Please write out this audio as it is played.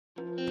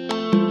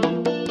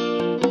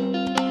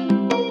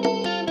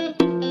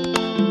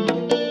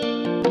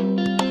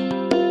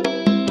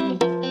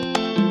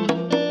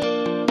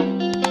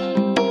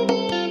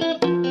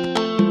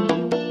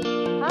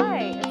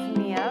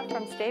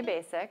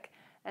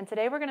and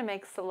today we're going to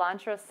make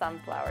cilantro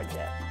sunflower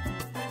dip.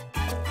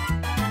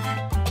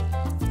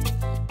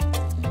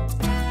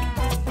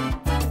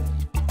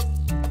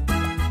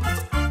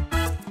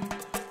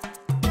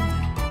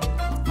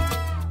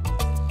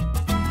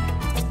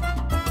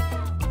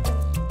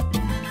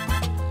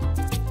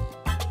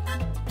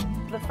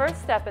 The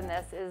first step in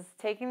this is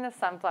taking the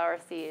sunflower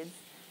seeds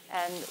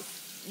and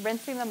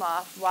rinsing them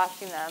off,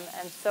 washing them,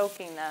 and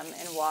soaking them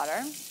in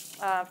water.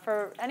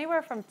 For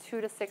anywhere from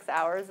 2 to 6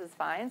 hours is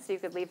fine, so you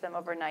could leave them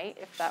overnight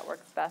if that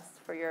works best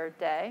for your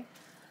day.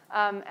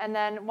 And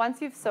then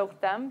once you've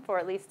soaked them for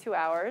at least 2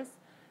 hours,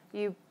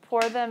 you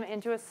pour them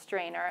into a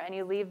strainer and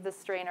you leave the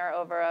strainer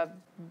over a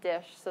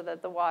dish so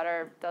that the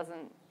water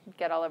doesn't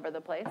get all over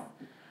the place.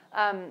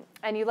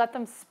 And you let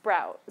them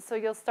sprout. So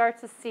you'll start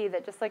to see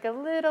that just like a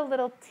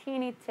little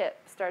teeny tip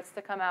starts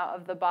to come out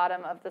of the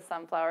bottom of the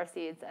sunflower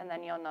seeds, and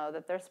then you'll know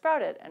that they're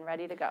sprouted and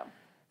ready to go.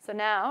 So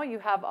now you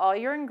have all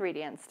your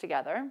ingredients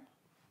together,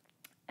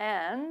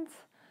 and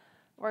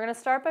we're going to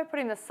start by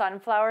putting the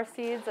sunflower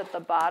seeds at the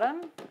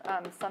bottom.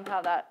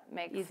 Somehow that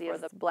makes easy for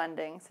the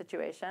blending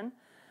situation.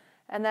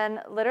 And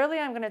then literally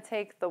I'm going to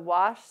take the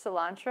washed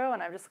cilantro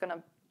and I'm just going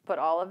to put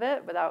all of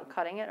it without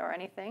cutting it or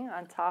anything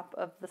on top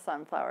of the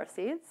sunflower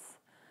seeds.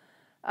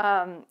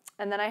 And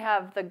then I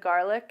have the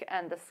garlic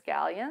and the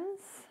scallions,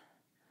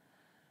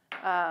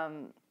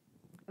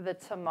 the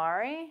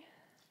tamari,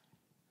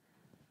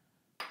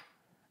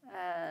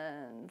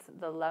 and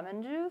the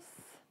lemon juice,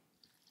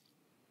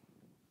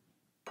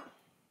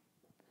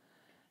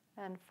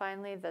 and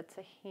finally the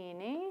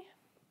tahini.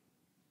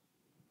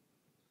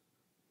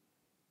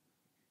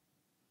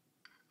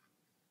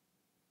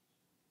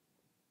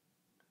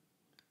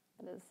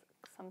 It is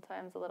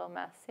sometimes a little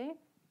messy.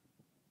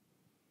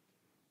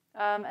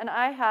 And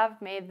I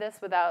have made this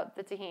without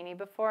the tahini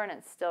before, and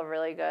it's still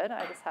really good.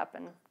 I just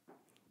happen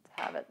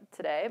to have it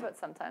today, but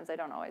sometimes I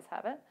don't always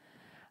have it.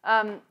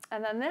 And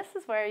then this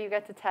is where you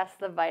get to test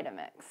the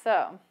Vitamix.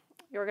 So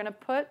you're going to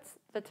put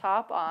the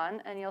top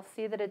on, and you'll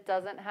see that it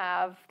doesn't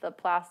have the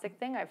plastic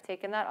thing. I've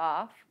taken that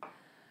off.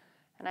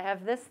 And I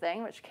have this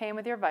thing, which came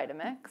with your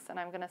Vitamix, and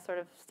I'm going to sort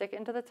of stick it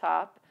into the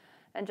top.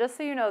 And just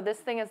so you know, this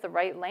thing is the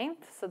right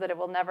length so that it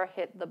will never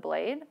hit the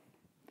blade.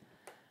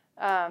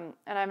 And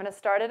I'm going to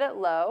start it at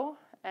low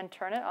and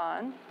turn it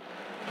on.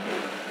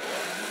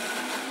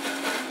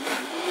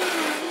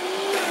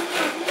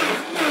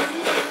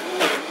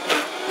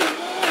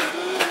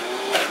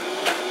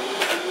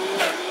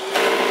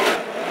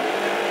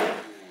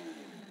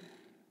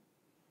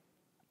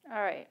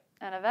 All right,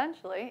 and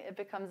eventually it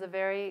becomes a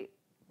very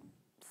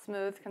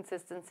smooth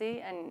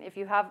consistency. And if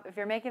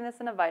you're making this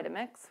in a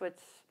Vitamix, which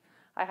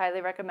I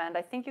highly recommend.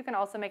 I think you can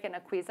also make it in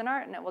a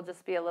Cuisineart, and it will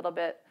just be a little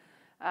bit,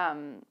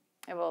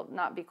 it will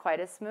not be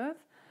quite as smooth.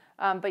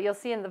 But you'll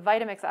see in the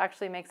Vitamix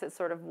actually makes it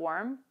sort of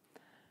warm.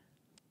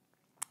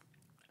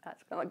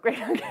 That's going to look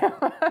great on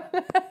camera.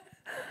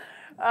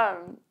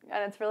 And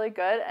it's really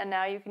good, and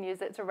now you can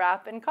use it to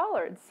wrap in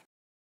collards.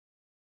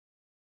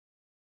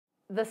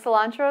 The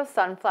cilantro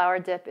sunflower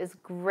dip is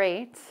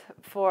great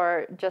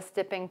for just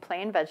dipping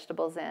plain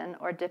vegetables in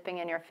or dipping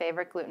in your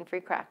favorite gluten-free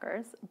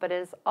crackers, but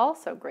it is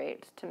also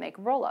great to make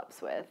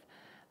roll-ups with,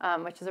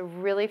 which is a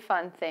really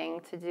fun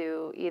thing to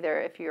do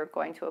either if you're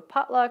going to a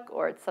potluck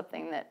or it's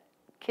something that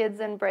kids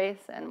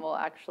embrace and will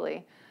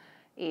actually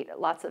eat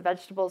lots of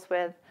vegetables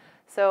with.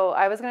 So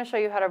I was going to show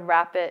you how to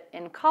wrap it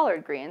in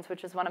collard greens,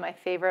 which is one of my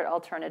favorite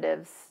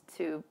alternatives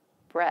to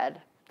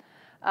bread.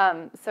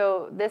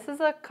 So this is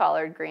a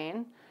collard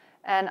green.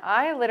 And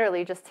I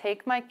literally just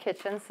take my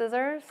kitchen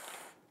scissors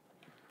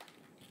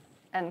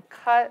and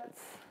cut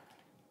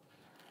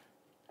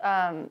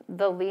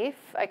the leaf.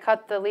 I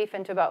cut the leaf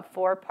into about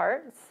 4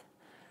 parts.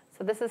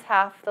 So this is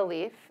half the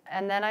leaf.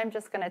 And then I'm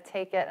just going to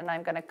take it and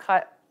I'm going to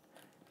cut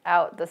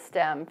out the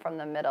stem from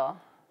the middle.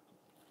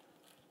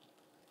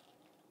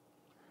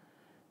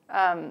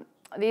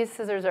 These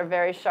scissors are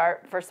very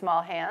sharp for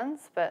small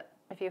hands, but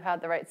if you had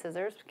the right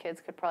scissors,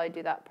 kids could probably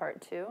do that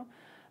part too.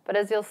 But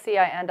as you'll see,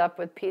 I end up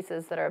with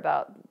pieces that are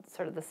about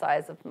sort of the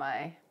size of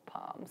my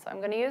palm. So I'm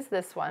going to use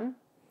this one.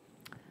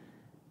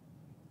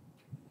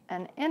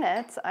 And in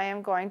it, I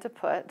am going to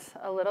put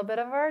a little bit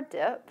of our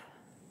dip,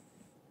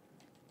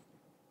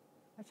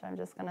 which I'm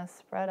just going to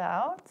spread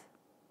out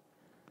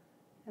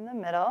in the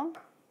middle.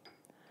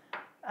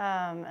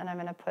 And I'm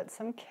going to put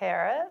some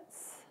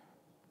carrots.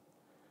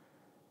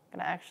 I'm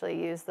going to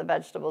actually use the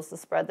vegetables to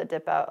spread the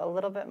dip out a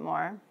little bit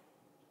more.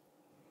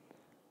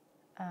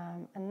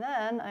 And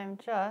then I'm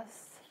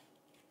just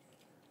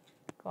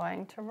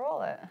going to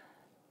roll it.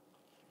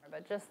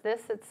 But just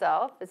this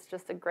itself is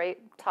just a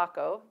great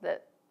taco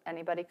that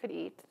anybody could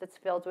eat that's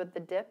filled with the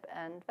dip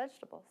and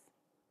vegetables.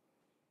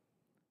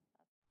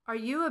 Are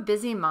you a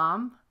busy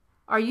mom?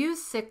 Are you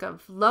sick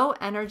of low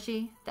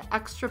energy, the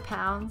extra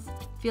pounds,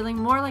 feeling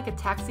more like a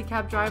taxi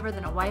cab driver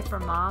than a wife or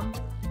mom,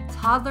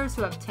 toddlers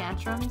who have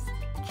tantrums,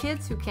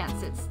 kids who can't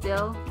sit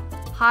still,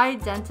 high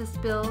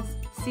dentist bills,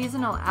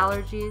 seasonal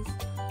allergies,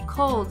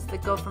 colds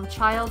that go from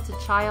child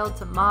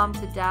to mom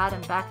to dad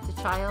and back to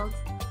child?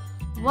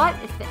 What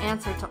if the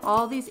answer to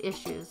all these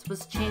issues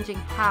was changing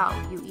how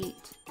you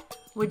eat?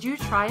 Would you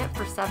try it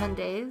for 7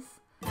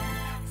 days?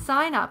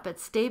 Sign up at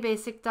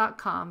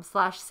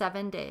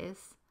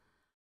staybasic.com/7days.